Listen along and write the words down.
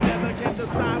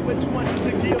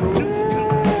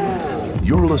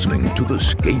You're listening to The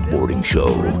Skateboarding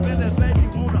Show.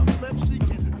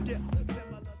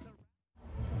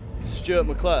 Stuart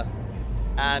Maclure.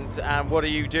 And what are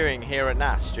you doing here at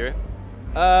NAS, Stuart?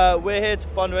 We're here to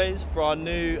fundraise for our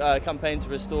new campaign to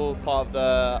restore part of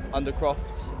the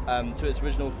Undercroft to its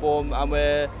original form, and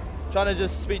we're trying to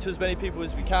just speak to as many people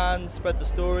as we can, spread the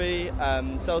story,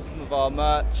 sell some of our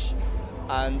merch,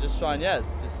 and just try and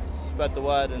just spread the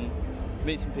word and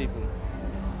meet some people.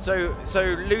 So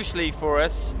loosely for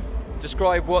us,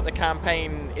 describe what the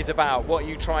campaign is about. What are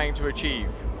you trying to achieve?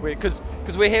 Because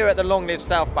we're here at the Long Live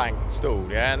South Bank stall,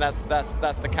 yeah, and that's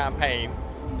the campaign.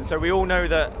 So we all know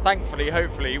that, thankfully,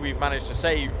 hopefully, we've managed to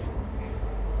save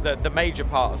the major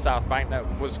part of South Bank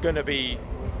that was going to be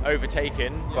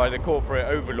overtaken by the corporate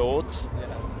overlords.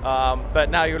 Yeah. But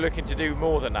now you're looking to do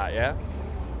more than that, yeah?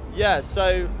 Yeah,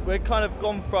 so we're kind of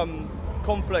gone from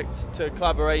conflict to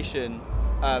collaboration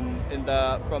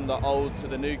from the old to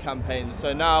the new campaign.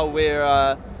 So now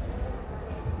we're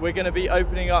going to be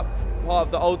opening up part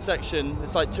of the old section.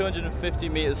 It's like 250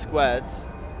 meters squared,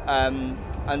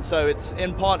 and so it's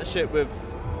in partnership with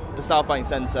the South Bank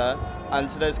Centre.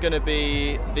 And so there's going to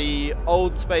be the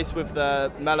old space with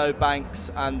the mellow banks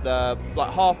and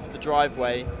half of the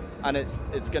driveway, and it's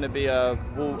going to be a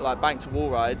bank to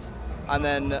wall ride. And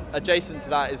then adjacent to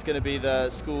that is going to be the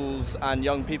schools and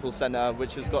young people centre,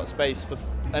 which has got space for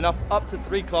up to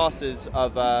 3 classes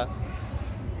of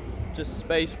just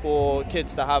space for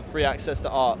kids to have free access to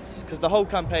arts. Because the whole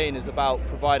campaign is about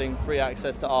providing free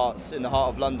access to arts in the heart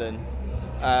of London,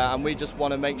 and we just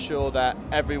want to make sure that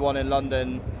everyone in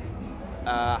London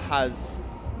has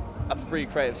a free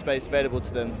creative space available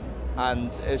to them. And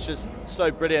it's just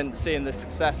so brilliant seeing the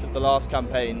success of the last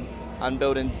campaign and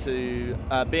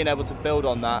being able to build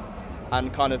on that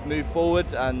and kind of move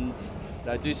forward and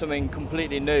do something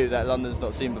completely new that London's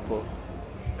not seen before.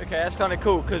 Okay, that's kind of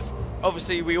cool, because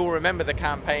obviously we all remember the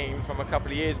campaign from a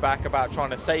couple of years back about trying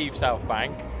to save South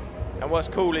Bank. And what's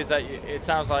cool is that it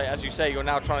sounds like, as you say, you're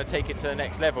now trying to take it to the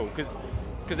next level, because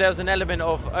there was an element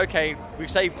of, okay, we've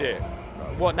saved it,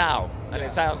 what now? And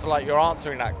it sounds like you're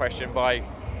answering that question by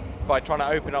trying to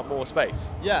open up more space.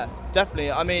 Yeah,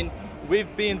 definitely. I mean,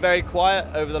 we've been very quiet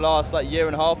over the last year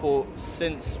and a half or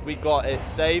since we got it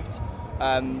saved,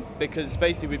 because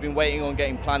basically we've been waiting on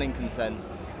getting planning consent.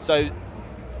 So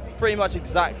pretty much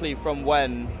exactly from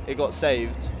when it got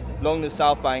saved, Long Live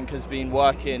South Bank has been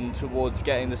working towards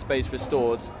getting the space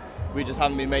restored. We just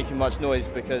haven't been making much noise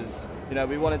because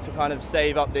we wanted to kind of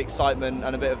save up the excitement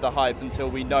and a bit of the hype until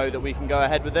we know that we can go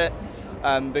ahead with it,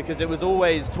 because it was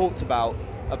always talked about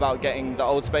getting the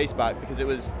old space back, because it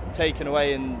was taken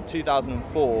away in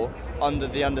 2004 under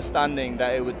the understanding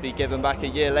that it would be given back a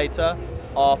year later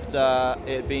after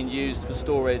it had been used for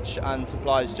storage and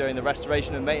supplies during the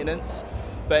restoration and maintenance.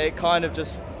 But it kind of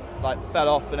just fell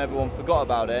off and everyone forgot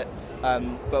about it.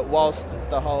 But whilst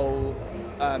the whole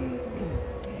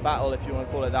battle, if you want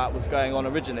to call it that, was going on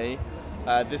originally,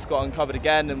 this got uncovered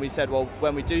again, and we said, well,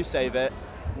 when we do save it,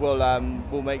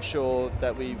 we'll make sure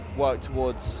that we work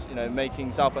towards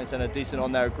making South Bank Centre decent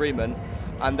on their agreement,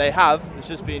 and they have. It's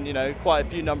just been quite a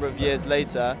few number of years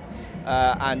later,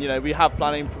 and we have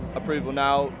planning approval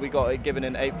now. We got it given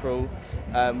in April.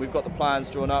 We've got the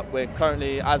plans drawn up. We're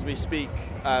currently, as we speak,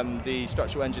 the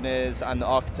structural engineers and the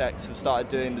architects have started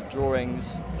doing the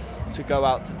drawings to go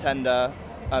out to tender.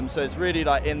 So it's really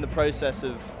in the process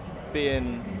of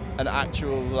being an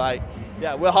actual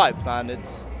we're hyped, man.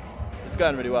 It's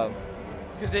going really well.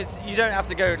 Because you don't have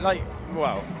to go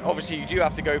obviously you do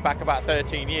have to go back about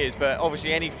 13 years, but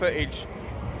obviously any footage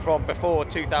from before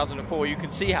 2004, you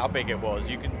can see how big it was.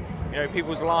 You can,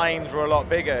 people's lines were a lot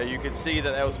bigger. You could see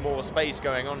that there was more space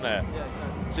going on there. Yeah,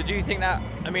 exactly. So do you think that,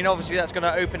 obviously that's going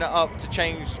to open it up to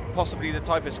change possibly the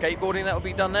type of skateboarding that will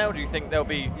be done now? Or do you think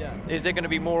is there going to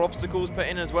be more obstacles put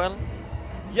in as well?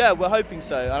 Yeah, we're hoping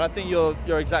so, and I think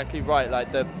you're exactly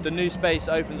right. The new space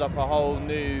opens up a whole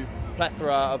new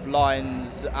plethora of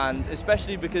lines, and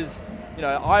especially because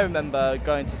I remember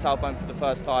going to South Bank for the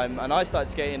first time, and I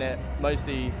started skating it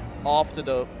mostly after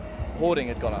the hoarding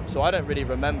had gone up, so I don't really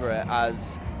remember it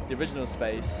as the original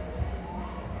space.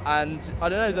 And I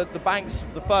don't know, the banks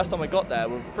the first time I got there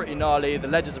were pretty gnarly, the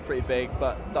ledges are pretty big,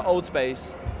 but the old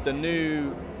space, the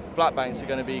new flat banks are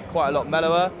going to be quite a lot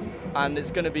mellower, and it's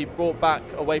going to be brought back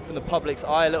away from the public's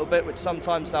eye a little bit, which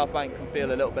sometimes South Bank can feel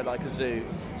a little bit like a zoo.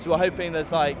 So we're hoping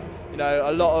there's a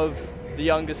lot of the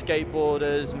younger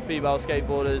skateboarders and female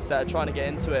skateboarders that are trying to get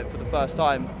into it for the first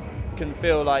time can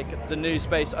feel like the new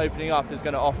space opening up is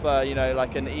going to offer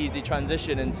an easy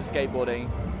transition into skateboarding.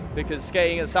 because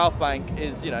skating at South Bank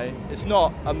is, it's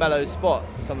not a mellow spot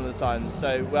some of the times.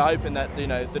 So we're hoping that,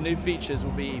 the new features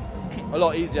will be a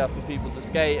lot easier for people to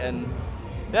skate, and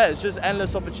yeah, it's just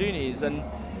endless opportunities. And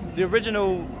the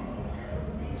original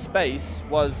space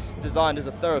was designed as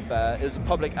a thoroughfare. It was a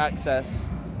public access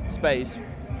space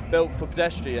built for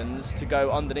pedestrians to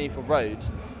go underneath a road.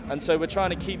 And so we're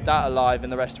trying to keep that alive in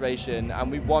the restoration,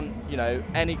 and we want,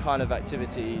 any kind of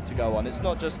activity to go on. It's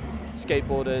not just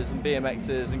skateboarders and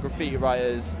BMXers and graffiti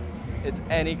writers. It's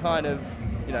any kind of,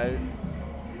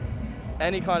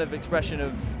 any kind of expression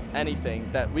of anything,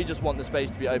 that we just want the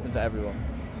space to be open to everyone.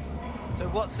 So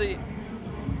what's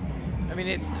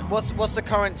the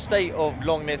current state of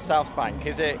Long Live South Bank?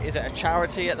 Is it a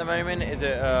charity at the moment? Is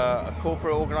it a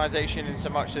corporate organisation in so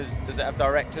much as, does it have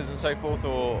directors and so forth,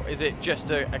 or is it just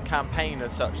a campaign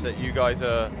as such that you guys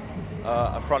are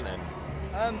fronting?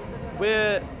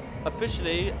 We're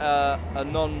officially a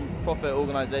non-profit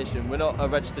organisation. We're not a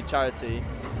registered charity.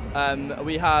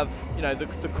 We have,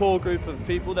 the core group of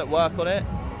people that work on it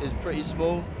is pretty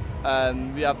small.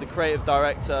 We have the creative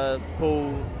director,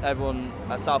 Paul. Everyone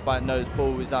at South Bank knows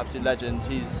Paul. He's an absolute legend.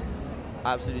 He's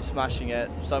absolutely smashing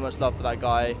it. So much love for that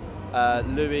guy.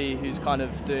 Louis, who's kind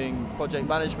of doing project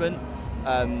management.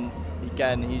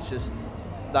 Again, he's just,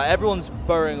 everyone's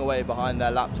burrowing away behind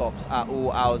their laptops at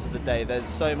all hours of the day. There's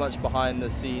so much behind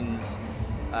the scenes,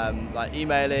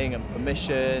 emailing and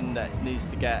permission that needs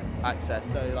to get access.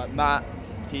 So Matt,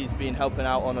 he's been helping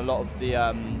out on a lot of the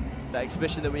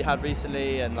exhibition that we had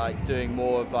recently, and doing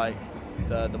more of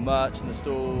the merch and the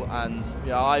stall. And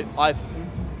I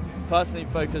personally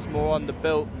focus more on the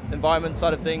built environment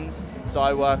side of things, so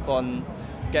I work on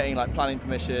getting planning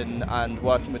permission and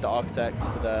working with the architects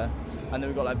for and then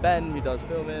we've got Ben, who does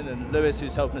filming, and Lewis,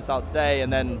 who's helping us out today,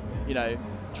 and then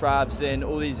Trav's in,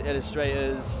 all these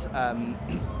illustrators,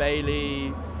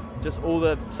 Bailey, just all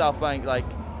the South Bank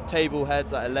table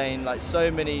heads, Elaine, so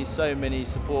many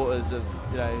supporters of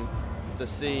the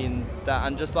scene,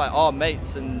 and just our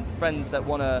mates and friends that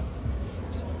want to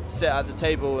sit at the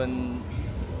table and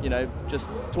just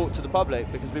talk to the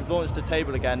public, because we've launched the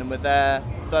table again, and we're there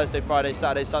Thursday, Friday,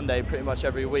 Saturday, Sunday pretty much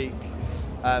every week.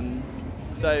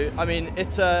 So I mean,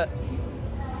 it's an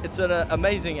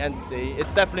amazing entity.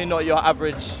 It's definitely not your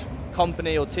average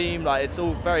company or team. It's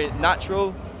all very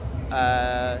natural.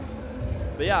 But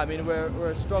yeah, I mean,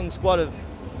 we're a strong squad of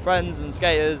friends and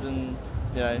skaters, and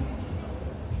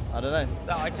I don't know.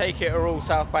 That, I take it, are all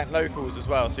South Bank locals as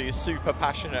well, so you're super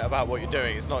passionate about what you're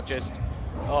doing. It's not just,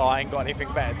 I ain't got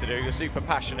anything better to do. You're super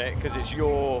passionate because it's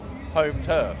your home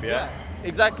turf, yeah?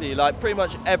 Exactly. Pretty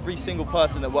much every single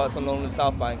person that works on Long Live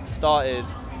South Bank started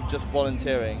just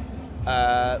volunteering,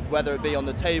 whether it be on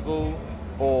the table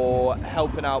or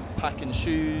helping out packing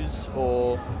shoes,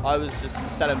 or I was just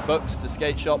selling books to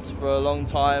skate shops for a long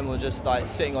time, or just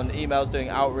sitting on emails doing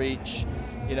outreach.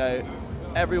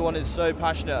 Everyone is so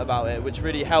passionate about it, which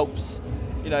really helps,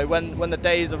 when the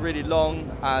days are really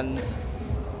long and,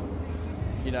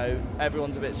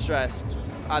 everyone's a bit stressed.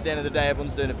 At the end of the day,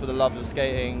 everyone's doing it for the love of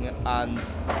skating and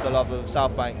the love of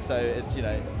South Bank, so it's,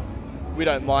 we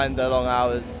don't mind the long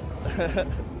hours.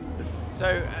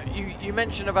 So you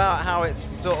mentioned about how it's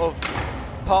sort of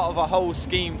part of a whole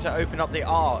scheme to open up the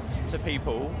arts to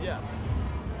people. Yeah.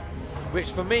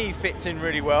 Which for me fits in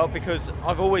really well, because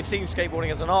I've always seen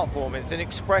skateboarding as an art form. It's an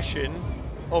expression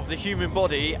of the human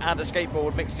body and a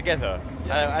skateboard mixed together.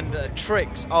 Yeah. And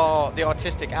tricks are the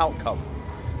artistic outcome.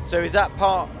 So is that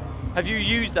part, have you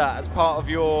used that as part of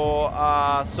your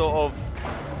sort of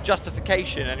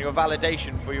justification and your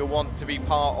validation for your want to be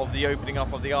part of the opening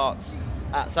up of the arts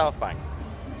at South Bank?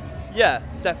 Yeah,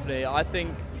 definitely. I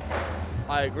think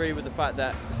I agree with the fact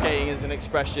that skating is an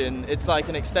expression. It's like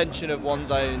an extension of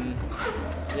one's own,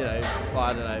 I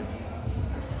don't know.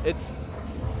 It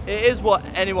is what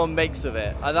anyone makes of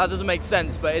it. And that doesn't make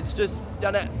sense, but it's just,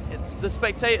 it's the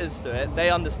spectators to it, they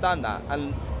understand that.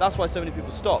 And that's why so many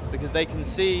people stop, because they can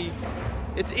see,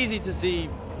 it's easy to see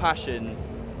passion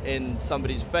in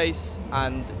somebody's face,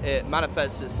 and it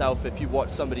manifests itself if you watch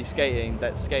somebody skating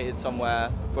that's skated somewhere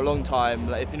for a long time.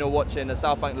 If you're watching a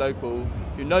South Bank local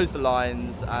who knows the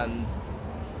lines, and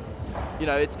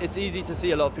it's easy to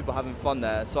see a lot of people having fun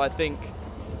there. So I think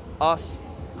us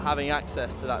having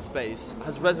access to that space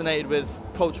has resonated with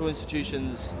cultural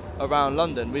institutions around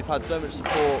London. We've had so much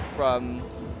support from,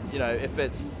 if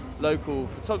it's local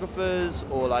photographers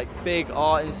or big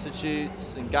art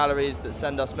institutes and galleries that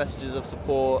send us messages of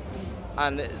support.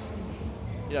 And it's,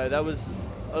 there was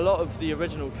a lot of the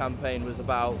original campaign was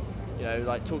about,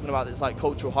 talking about this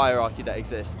cultural hierarchy that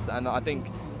exists. And I think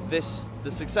the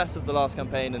success of the last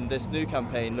campaign and this new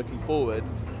campaign looking forward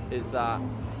is that,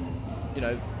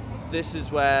 this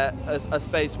is where a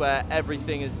space where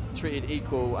everything is treated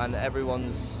equal and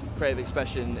everyone's creative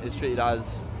expression is treated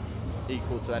as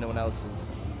equal to anyone else's.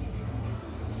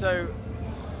 So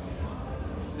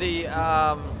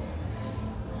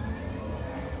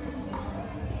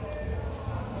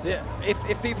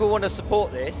if people want to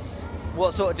support this,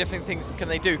 what sort of different things can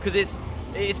they do? Because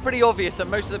it's pretty obvious that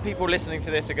most of the people listening to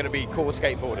this are going to be core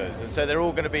skateboarders, and so they're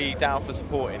all going to be down for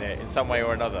supporting it in some way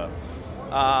or another,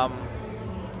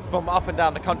 from up and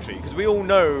down the country, because we all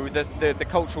know the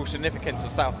cultural significance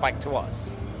of South Bank to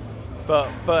us. But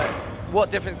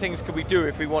what different things could we do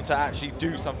if we want to actually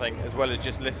do something as well as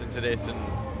just listen to this and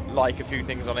like a few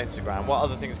things on Instagram? What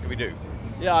other things could we do?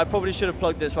 Yeah, I probably should have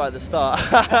plugged this right at the start.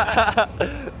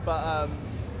 But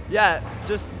yeah,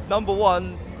 just number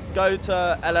one, go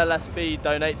to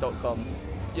LLSBdonate.com.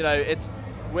 You know,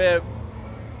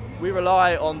 we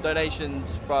rely on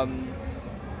donations from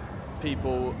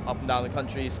people up and down the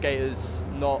country, skaters,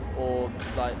 or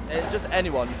just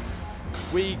anyone.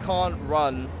 We can't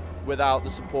run without the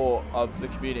support of the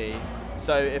community.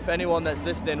 So if anyone that's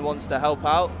listening wants to help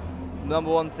out,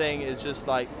 number one thing is just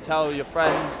tell your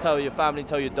friends, tell your family,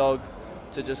 tell your dog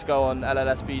to just go on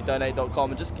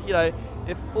LLSBdonate.com and just, you know,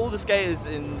 if all the skaters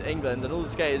in England and all the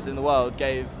skaters in the world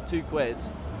gave £2,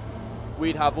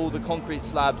 we'd have all the concrete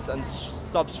slabs and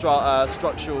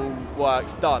structural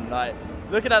works done. Like,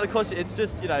 looking at the cost, it's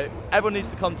just, you know, everyone needs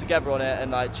to come together on it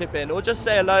and chip in, or just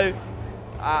say hello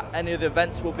at any of the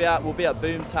events we'll be at. We'll be at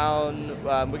Boomtown.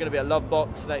 We're going to be at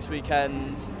Lovebox next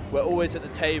weekend. We're always at the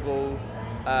table.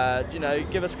 You know,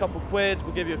 give us a couple quid,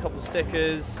 we'll give you a couple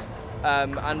stickers.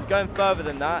 And going further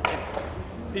than that, if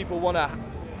people want to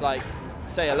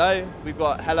say hello, we've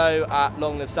got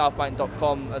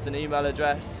hello@longlivesouthbank.com as an email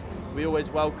address. We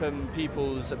always welcome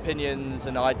people's opinions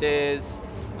and ideas.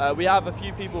 We have a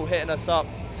few people hitting us up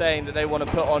saying that they want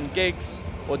to put on gigs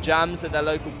or jams at their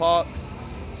local parks.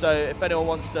 So if anyone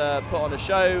wants to put on a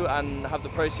show and have the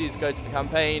proceeds go to the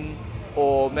campaign,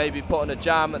 or maybe put on a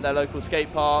jam at their local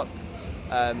skate park,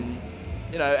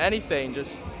 you know, anything,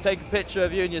 just take a picture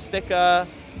of you and your sticker,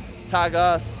 tag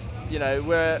us. You know,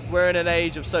 we're in an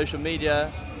age of social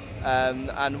media,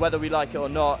 and whether we like it or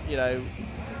not, you know,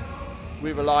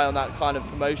 we rely on that kind of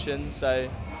promotion. So,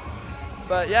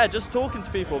 but yeah, just talking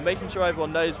to people, making sure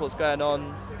everyone knows what's going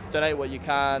on, donate what you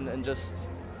can, and just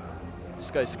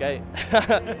go skate.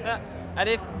 And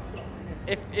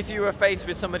if you were faced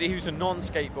with somebody who's a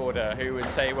non-skateboarder who would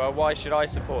say, well, why should I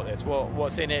support this?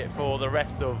 What's in it for the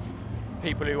rest of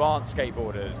people who aren't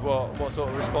skateboarders? What sort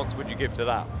of response would you give to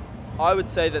that? I would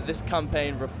say that this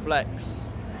campaign reflects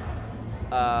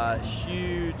a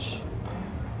huge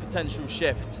potential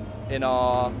shift in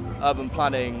our urban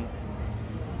planning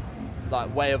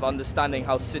way of understanding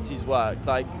how cities work.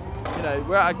 You know,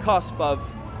 we're at a cusp of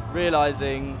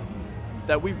realizing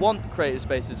that we want creative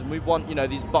spaces and we want, you know,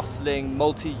 these bustling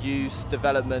multi-use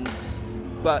developments,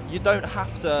 but you don't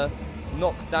have to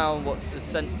knock down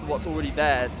what's already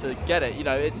there to get it. You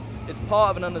know, it's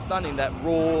part of an understanding that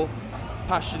raw,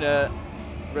 passionate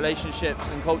relationships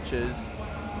and cultures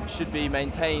should be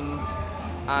maintained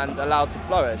and allowed to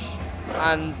flourish.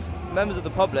 And members of the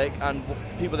public and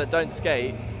people that don't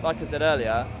skate, like I said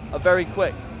earlier, are very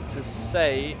quick to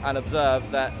say and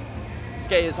observe that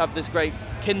skaters have this great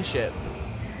kinship.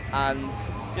 And,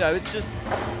 you know, it's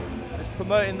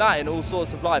promoting that in all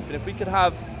sorts of life. And if we could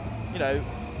have, you know,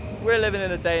 we're living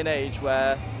in a day and age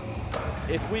where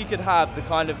if we could have the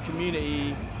kind of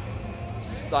community,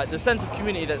 the sense of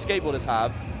community that skateboarders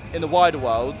have in the wider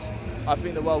world, I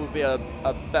think the world would be a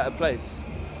better place.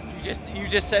 You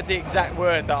just said the exact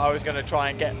word that I was going to try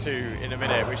and get to in a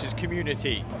minute, which is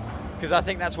community. Because I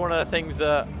think that's one of the things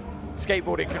that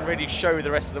skateboarding can really show the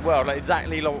rest of the world,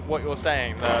 exactly what you're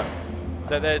saying,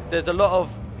 that there's a lot of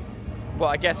what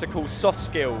I guess are called soft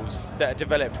skills that are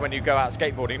developed when you go out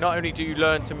skateboarding. Not only do you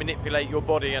learn to manipulate your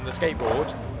body and the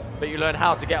skateboard, but you learn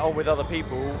how to get on with other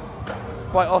people,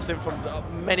 quite often from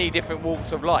many different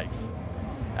walks of life.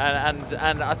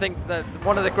 And I think that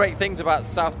one of the great things about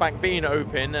South Bank being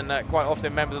open, and that quite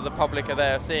often members of the public are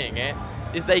there seeing it,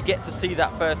 is they get to see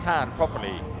that firsthand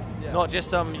properly. Yeah. Not just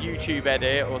some YouTube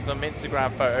edit or some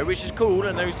Instagram photo, which is cool,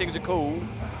 and those things are cool,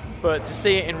 but to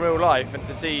see it in real life and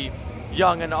to see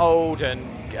young and old and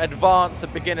advanced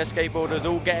and beginner skateboarders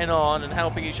all getting on and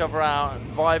helping each other out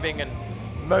and vibing and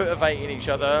motivating each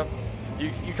other,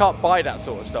 you can't buy that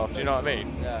sort of stuff. Do you know what I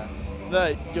mean? Yeah.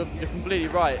 No, you're completely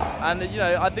right. And you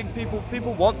know, I think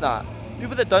people want that.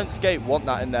 People that don't skate want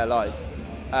that in their life,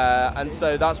 and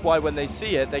so that's why when they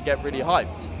see it, they get really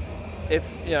hyped. If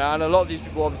you know, and a lot of these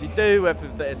people obviously do.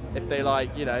 If they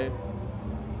like, you know,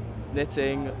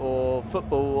 knitting or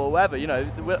football or whatever.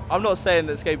 I'm not saying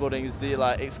that skateboarding is the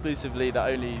exclusively the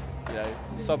only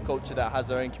subculture that has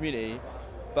their own community,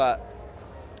 but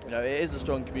it is a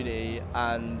strong community,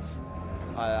 and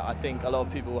I think a lot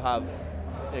of people have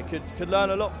could learn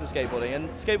a lot from skateboarding. And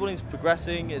skateboarding is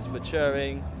progressing, it's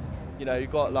maturing.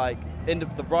 You've got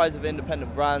the rise of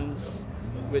independent brands,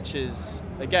 which is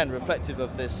again reflective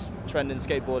of this trend in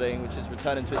skateboarding, which is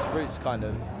returning to its roots kind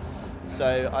of.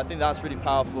 So I think that's really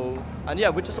powerful. And yeah,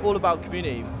 we're just all about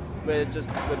community. We're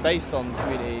based on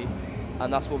community,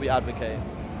 and that's what we advocate.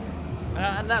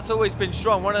 And that's always been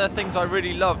strong. One of the things I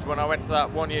really loved when I went to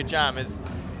that one-year jam is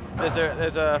there's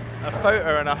a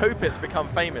photo, and I hope it's become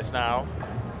famous now,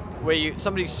 where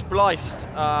somebody spliced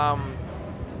a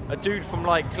dude from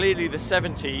clearly the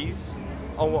 70s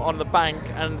on the bank,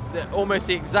 and almost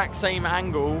the exact same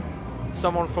angle,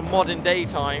 someone from modern day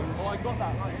times. Oh, I got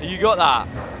that right. You got that?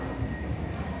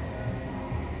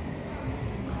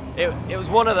 It was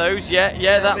one of those,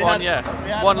 yeah, that one,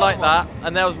 yeah. One like that,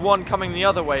 and there was one coming the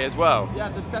other way as well. Yeah,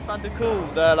 the Stefan de Kool,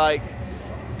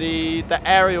 the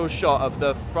aerial shot of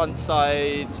the front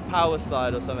side power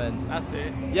slide or something. That's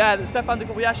it. Yeah, the Stefan de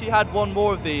Kool, we actually had one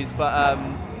more of these, but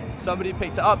somebody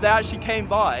picked it up. They actually came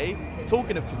by,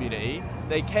 talking of community,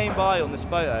 they came by on this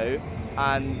photo,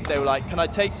 and they were like, "Can I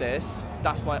take this?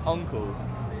 That's my uncle."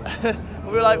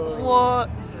 We were like, "What?"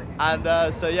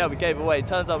 And so yeah, we gave it away.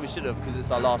 Turns out we should have, because it's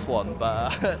our last one.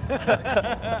 But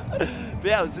but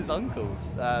yeah, it was his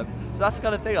uncle's. So that's the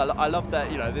kind of thing. I love that.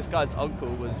 This guy's uncle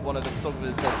was one of the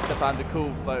photographers that Stefan de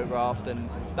Kool photographed, and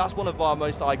that's one of our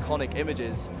most iconic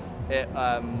images. It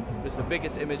was the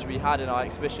biggest image we had in our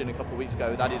exhibition a couple of weeks ago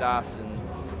with Adidas, and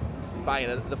it's banging.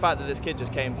 The fact that this kid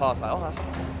just came past, oh, that's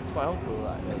my uncle.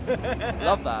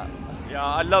 Love that. Yeah,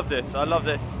 I love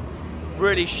this.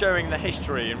 Really showing the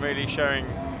history and really showing.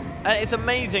 And it's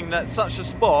amazing that such a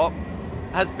sport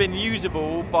has been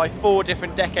usable by 4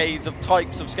 different decades of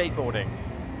types of skateboarding.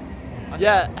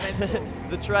 Yeah,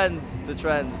 the trends,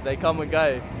 they come and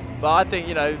go. But I think,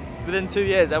 within 2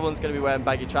 years, everyone's going to be wearing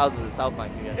baggy trousers at South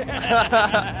Bank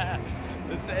again.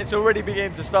 It's already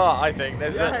beginning to start, I think.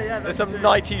 There's some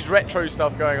 90s retro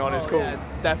stuff going on. It's cool. Yeah,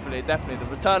 definitely. The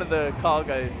return of the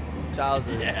cargo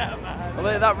trousers. Yeah, man. I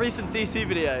mean, that recent DC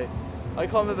video, I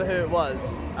can't remember who it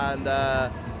was, and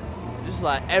just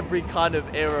every kind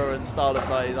of era and style of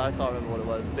 90s, I can't remember what it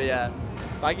was, but yeah,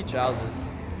 baggy trousers.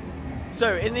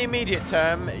 So in the immediate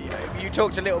term, you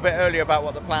talked a little bit earlier about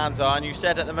what the plans are, and you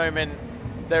said at the moment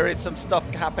there is some stuff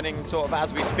happening sort of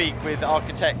as we speak with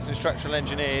architects and structural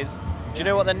engineers. Do you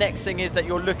know what the next thing is that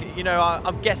you're looking,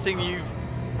 I'm guessing you've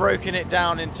broken it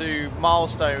down into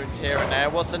milestones here and there.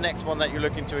 What's the next one that you're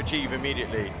looking to achieve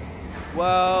immediately?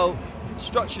 Well,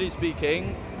 structurally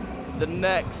speaking, the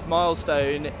next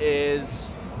milestone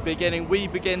is we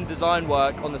begin design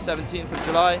work on the 17th of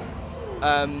July.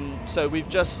 So we've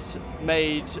just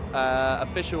made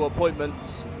official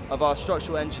appointments of our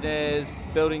structural engineers,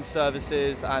 building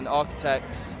services and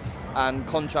architects and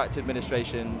contract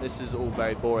administration. This is all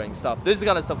very boring stuff. This is the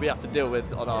kind of stuff we have to deal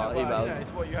with on our emails. Yeah,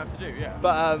 it's what you have to do, yeah.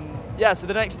 But so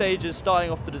the next stage is starting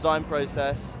off the design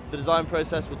process. The design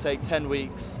process will take 10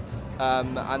 weeks.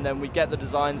 And then we get the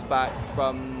designs back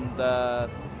from the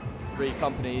 3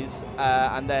 companies,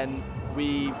 and then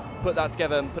we put that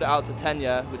together and put it out to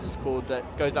tenure, which is called,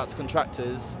 that goes out to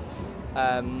contractors,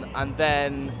 and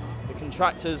then the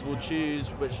contractors will choose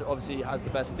which obviously has the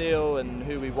best deal and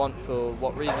who we want for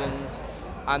what reasons,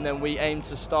 and then we aim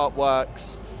to start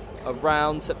works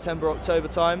around September, October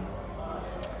time.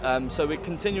 So we're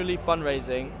continually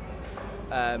fundraising.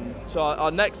 So our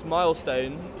next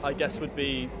milestone, I guess, would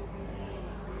be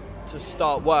to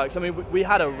start works. I mean, we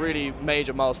had a really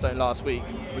major milestone last week,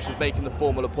 which was making the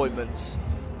formal appointments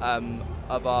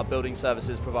of our building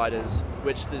services providers,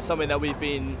 which is something that we've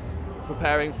been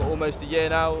preparing for almost a year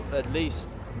now, at least.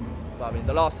 I mean,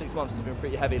 the last 6 months has been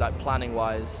pretty heavy, planning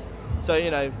wise. So,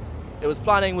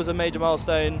 planning was a major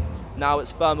milestone. Now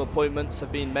it's firm appointments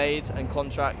have been made and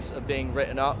contracts are being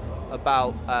written up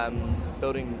about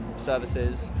building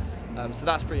services. So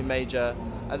that's pretty major.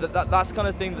 And that's kind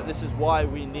of thing that this is why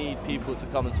we need people to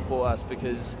come and support us,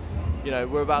 because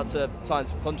we're about to sign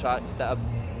some contracts that are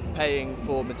paying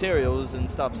for materials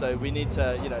and stuff, so we need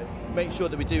to make sure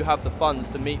that we do have the funds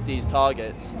to meet these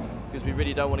targets, because we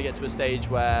really don't want to get to a stage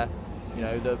where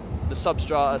the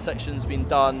substrata section's been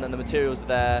done and the materials are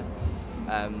there,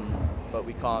 but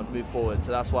we can't move forward.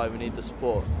 So that's why we need the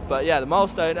support. But yeah, the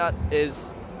milestone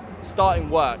is starting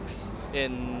works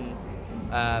in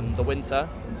the winter,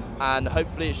 and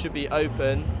hopefully it should be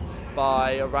open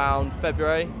by around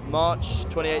February, March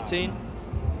 2018,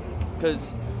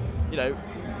 because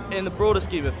in the broader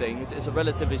scheme of things, it's a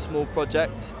relatively small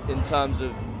project in terms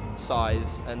of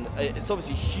size, and it's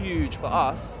obviously huge for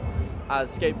us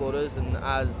as skateboarders and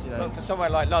as, you know. But for somewhere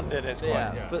like London, it's quite.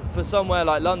 Yeah. For somewhere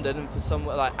like London and for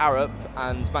somewhere like Arup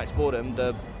and Max Fordham,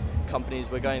 the companies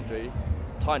we're going through,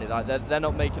 tiny. Like they're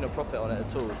not making a profit on it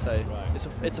at all. So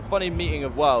it's a funny meeting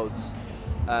of worlds,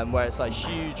 where it's like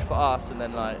huge for us and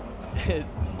then like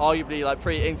arguably like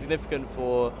pretty insignificant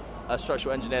for a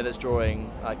structural engineer that's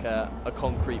drawing like a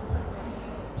concrete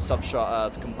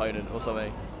substrata component or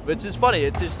something. Which is funny.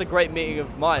 It's just a great meeting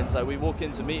of minds. Like we walk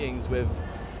into meetings with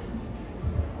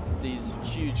these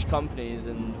huge companies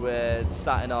and we're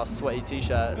sat in our sweaty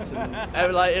t-shirts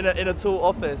and like in a tall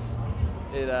office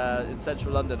in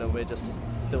central London, and we're just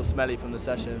still smelly from the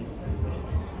session.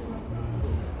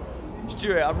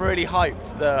 Stuart, I'm really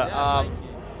hyped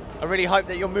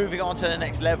that you're moving on to the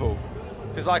next level,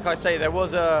 because like I say, there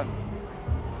was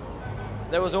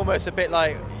almost a bit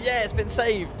like, yeah, it's been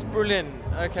saved, brilliant,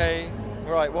 okay,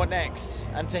 right, what next?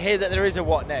 And to hear that there is a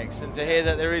what next, and to hear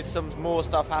that there is some more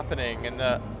stuff happening, and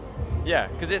that, yeah,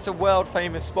 because it's a world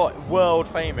famous spot, world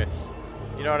famous,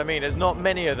 you know what I mean? There's not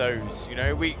many of those, you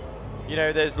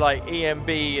know, there's like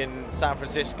EMB in San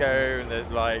Francisco, and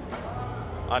there's like,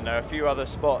 I don't know, a few other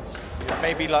spots.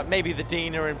 Maybe the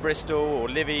Dina in Bristol or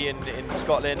Livy in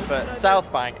Scotland, but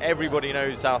South Bank, everybody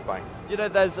knows South Bank. You know,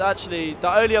 there's actually,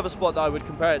 the only other spot that I would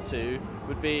compare it to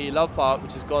would be Love Park,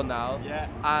 which is gone now,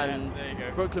 and there you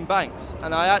go. Brooklyn Banks.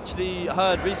 And I actually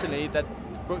heard recently that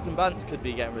Brooklyn Banks could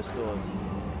be getting restored.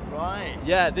 Right.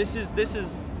 Yeah, this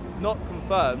is not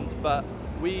confirmed, but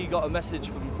we got a message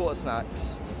from Quarter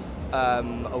Snacks a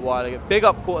while ago. Big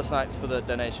up Quarter Snacks for the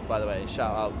donation, by the way.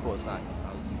 Shout out Quarter Snacks.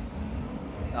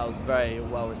 That was very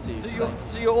well received.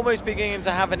 So you're almost beginning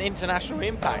to have an international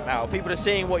impact now. People are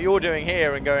seeing what you're doing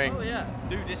here and going, oh yeah,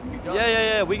 dude, this can be done.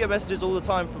 Yeah. We get messages all the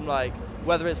time from like,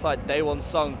 whether it's like Day One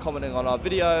Sung commenting on our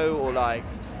video or like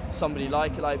somebody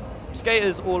like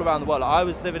skaters all around the world. Like, I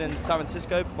was living in San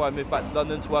Francisco before I moved back to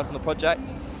London to work on the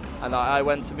project, and I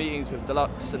went to meetings with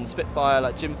Deluxe and Spitfire,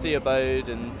 like Jim Theobald,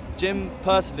 and Jim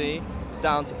personally is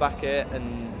down to back it,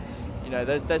 and you know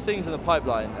there's things in the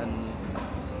pipeline, and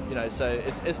you know, so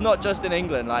it's not just in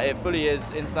England, like it fully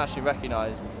is internationally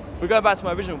recognised. We're going back to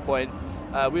my original point.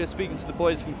 We were speaking to the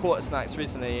boys from Quarter Snacks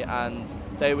recently, and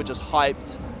they were just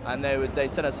hyped, and they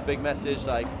sent us a big message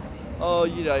like, oh,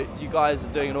 you know, you guys are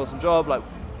doing an awesome job, like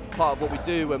part of what we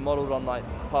do, we're modelled on like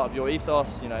part of your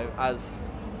ethos, you know, as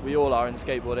we all are in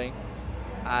skateboarding.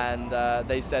 And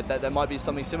they said that there might be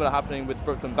something similar happening with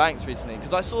Brooklyn Banks recently,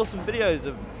 because I saw some videos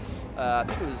of, I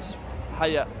think it was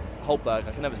Hayat Holberg,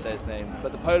 I can never say his name,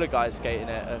 but the Polar guy skating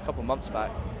it a couple months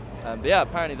back. But yeah,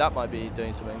 apparently that might be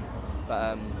doing something.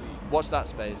 But watch that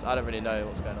space. I don't really know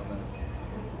what's going on there.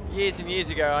 Years and years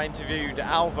ago, I interviewed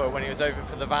Alva when he was over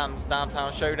for the Vans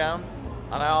Downtown Showdown,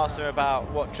 and I asked him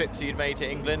about what trips he'd made to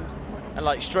England, and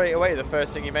like straight away, the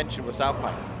first thing he mentioned was South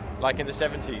Bank, like in the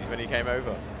 70s when he came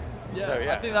over. Yeah, so,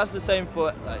 yeah. I think that's the same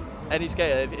for like any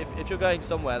skater. If you're going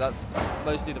somewhere, that's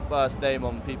mostly the first name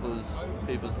on people's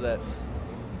lips.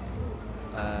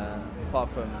 Apart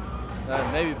from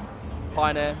maybe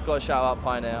Pioneer, got to shout out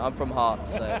Pioneer. I'm from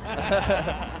Hearts, so.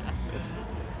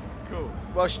 Cool.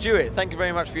 Well, Stuart, thank you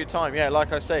very much for your time. Yeah,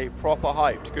 like I say, proper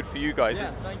hyped. Good for you guys.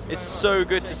 Yeah, It's so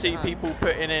good to see people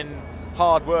putting in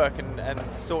hard work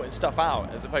and sorting stuff out,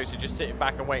 as opposed to just sitting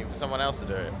back and waiting for someone else to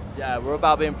do it. Yeah, we're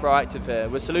about being proactive here.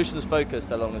 We're solutions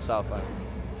focused along the South Bank.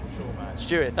 Sure, man.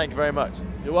 Stuart, thank you very much.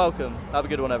 You're welcome. Have a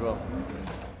good one, everyone.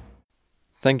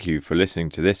 Thank you for listening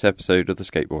to this episode of The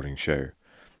Skateboarding Show.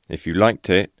 If you liked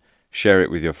it, share it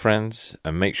with your friends,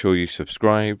 and make sure you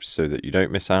subscribe so that you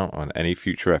don't miss out on any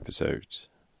future episodes.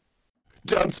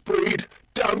 Dance breed,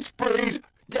 dance breed,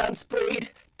 dance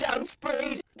breed, dance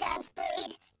breed, dance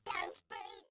breed.